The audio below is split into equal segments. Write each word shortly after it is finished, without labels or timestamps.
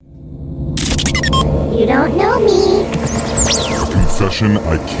You don't know me. Confession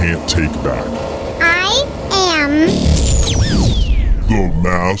I can't take back. I am The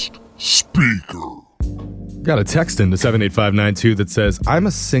Masked Speaker. Got a text into 78592 that says, I'm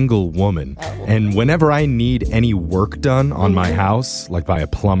a single woman, and whenever I need any work done on my house, like by a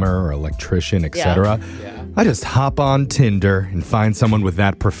plumber or electrician, etc., I just hop on Tinder and find someone with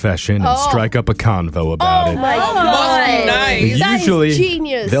that profession and strike up a convo about it. My God. Must be nice. That is Usually,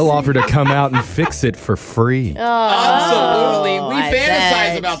 genius. they'll offer to come out and fix it for free. Absolutely. We I fantasize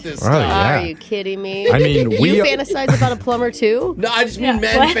bet. about this Oh, stuff. yeah. Are you kidding me? I mean, you fantasize about a plumber too? No, I just mean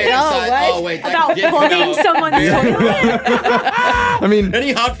men what? fantasize. what? Oh, wait. that About did come plugging out. someone's toilet. I mean,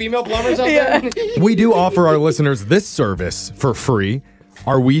 Any hot female plumbers out there? we do offer our listeners this service for free.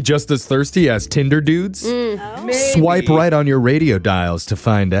 Are we just as thirsty as Tinder dudes? Swipe right on your radio dials to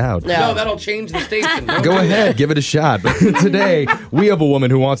find out. No, that'll change the station. Don't Go do ahead, give it a shot. Today, we have a woman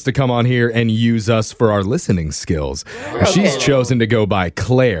who wants to come on here and use us for our listening skills. She's chosen to go by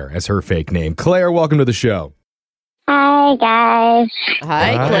Claire as her fake name. Claire, welcome to the show. Hi, guys.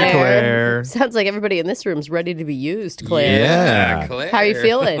 Hi, Hi, Claire. Claire. Sounds like everybody in this room's ready to be used, Claire. Yeah. Claire. How are you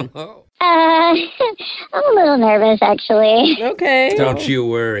feeling? I'm a little nervous, actually. Okay. Don't you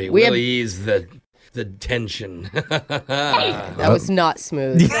worry. We We'll have- ease the tension. That was not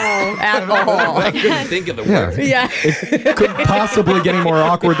smooth at all. I couldn't think of the word. Yeah. Couldn't possibly get any more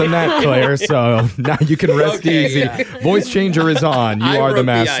awkward than that, Claire. So now you can rest Okay, easy. yeah. Voice changer is on. You I are the broke the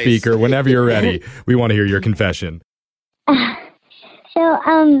mass ice. speaker. Whenever you're ready, we want to hear your confession. So,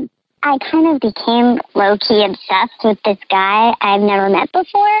 I kind of became low-key obsessed with this guy I've never met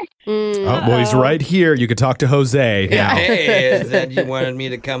before. Oh, well, he's right here. You could talk to Jose now. Hey, is that you wanted me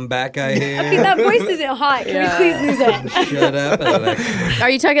to come back, I hear? Okay, that voice isn't hot. Can we please lose it? Shut up, Alex. Are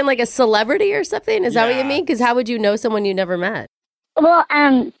you talking like a celebrity or something? Is that what you Yeah. mean? Because how would you know someone you never met? Well,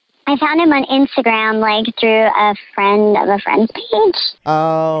 I found him on Instagram, like, through a friend of a friend's page.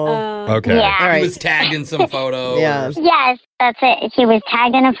 Oh. Okay. Yeah. All He right. was tagged in some photo. Yeah. Yes, that's it. He was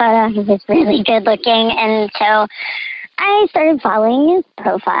tagged in a photo. He was really good looking. And so I started following his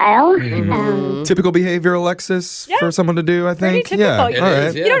profile. Typical behavior, Alexis, Yeah. for someone to do, I Pretty think. typical. Yeah. It All is,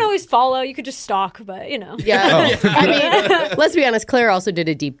 right. yeah. You don't always follow. You could just stalk, but, you know. Yeah. I mean, let's be honest. Claire also did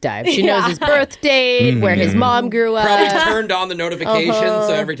a deep dive. She knows his birth date, where his mom grew Probably up. turned on the notifications,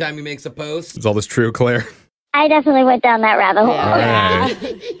 so every time he makes a post. Is all this true, Claire? I definitely went down that rabbit hole. All right.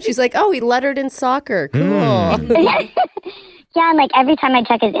 She's like, oh, he lettered in soccer. Cool. Yeah, and like every time I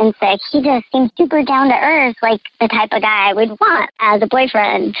check his Insta, he just seems super down to earth, like the type of guy I would want as a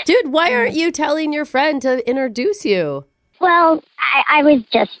boyfriend. Dude, why aren't you telling your friend to introduce you? Well, I was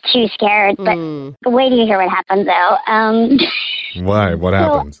just too scared, but wait till you hear what happens though. Why? What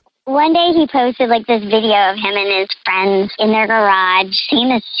happens? One day he posted like this video of him and his friends in their garage singing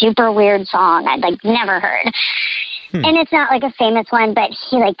this super weird song I'd like never heard. And it's not like a famous one, but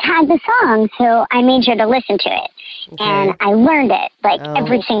he like tagged the song, so I made sure to listen to it. And I learned it, like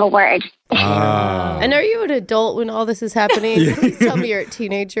every single word. And are you an adult when all this is happening? Please tell me you're a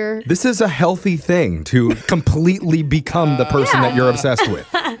teenager. This is a healthy thing to completely become the person that you're obsessed with.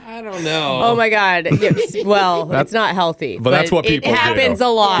 I don't know. Oh my God. Yes. Well, it's not healthy. But that's what people It do. happens a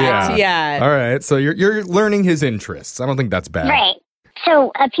lot. Yeah. All right. So you're learning his interests. I don't think that's bad. Right.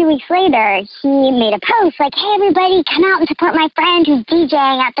 So a few weeks later, he made a post like, hey, everybody, come out and support my friend who's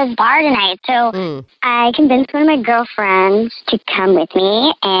DJing at this bar tonight. So I convinced one of my girlfriends to come with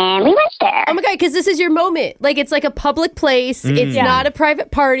me, and we went there. Oh my God, because this is your moment. Like, it's like a public place. It's not a private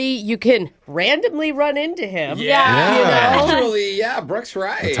party. You can randomly run into him. Yeah. Actually, yeah, Brooke's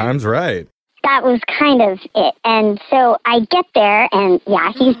right. The time's right. That was kind of it. And so I get there, and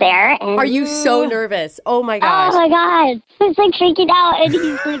yeah, he's there. And Are you so nervous? Oh my Oh gosh. my God. I was like freaking out, and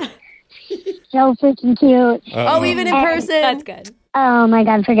he's like so freaking cute. Oh, even in person? That's good. Oh my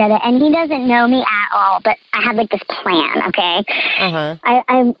God, forget it. And he doesn't know me at all, but I had like this plan, okay? Uh-huh.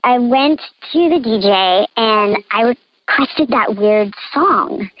 I went to the DJ and I requested that weird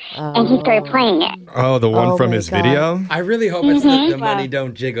song, and he started playing it. Oh, the one Oh from my his God. video? I really hope it's the money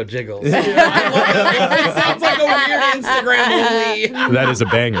don't jiggle jiggles. It sounds like a weird Instagram only. That is a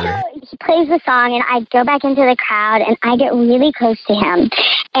banger. He plays the song, and I go back into the crowd, and I get really close to him,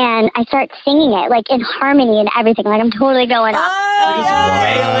 and I start singing it, like in harmony and everything. Like I'm totally going up.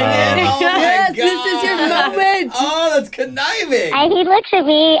 Yes, this is your moment. Oh, that's conniving. And he looks at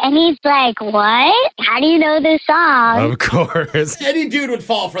me, and he's like, what? How do you know this song? Of course. Any dude would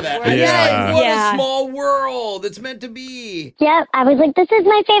fall for that. Right? Yeah. What Yeah. a small world. It's meant to be. Yep. I was like, this is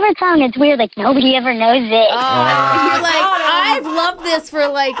my favorite song. It's weird. Like, nobody ever knows it. You're like, I've loved this for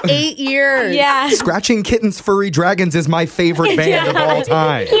like 8 years. years. Yeah. Scratching Kittens, Furry Dragons is my favorite band of all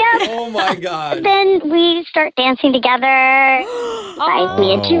time. Yep. Oh my god. Then we start dancing together. Buys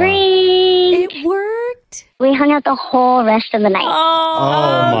me a drink. It worked. We hung out the whole rest of the night.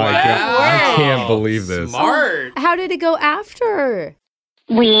 Oh my Wow. God. I can't believe this. Smart. How did it go after?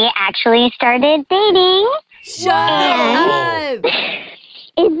 We actually started dating. Shut up.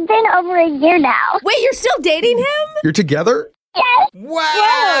 It's been over a year now. Wait, you're still dating him? You're together? Yes.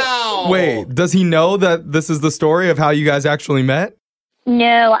 Wow. Wait, does he know that this is the story of how you guys actually met?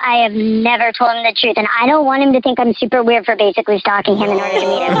 No, I have never told him the truth, and I don't want him to think I'm super weird for basically stalking him in order to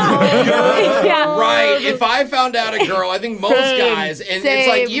meet him. Yeah. Right. If I found out a girl, I think most Same, guys, and same. it's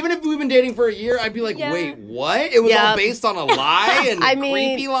like, even if we've been dating for a year, I'd be like, Yeah. wait, what? It was Yeah. all based on a lie and I a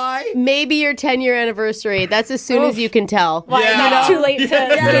mean, creepy lie? Maybe your 10-year anniversary. That's as soon as you can tell. Why is Yeah. it too late to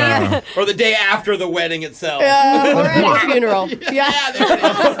Yeah. Or the day after the wedding itself. Or at a funeral. Yeah, there it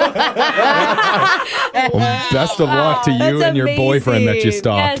is. Well, best of luck to you That's and your boyfriend that you amazing.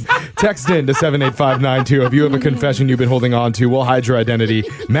 stalked. Yes. Text in to 78592 if you have a confession you've been holding on to. We'll hide your identity,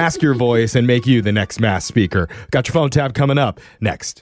 mask your voice, and make you the next mass speaker. Got your phone tab coming up next.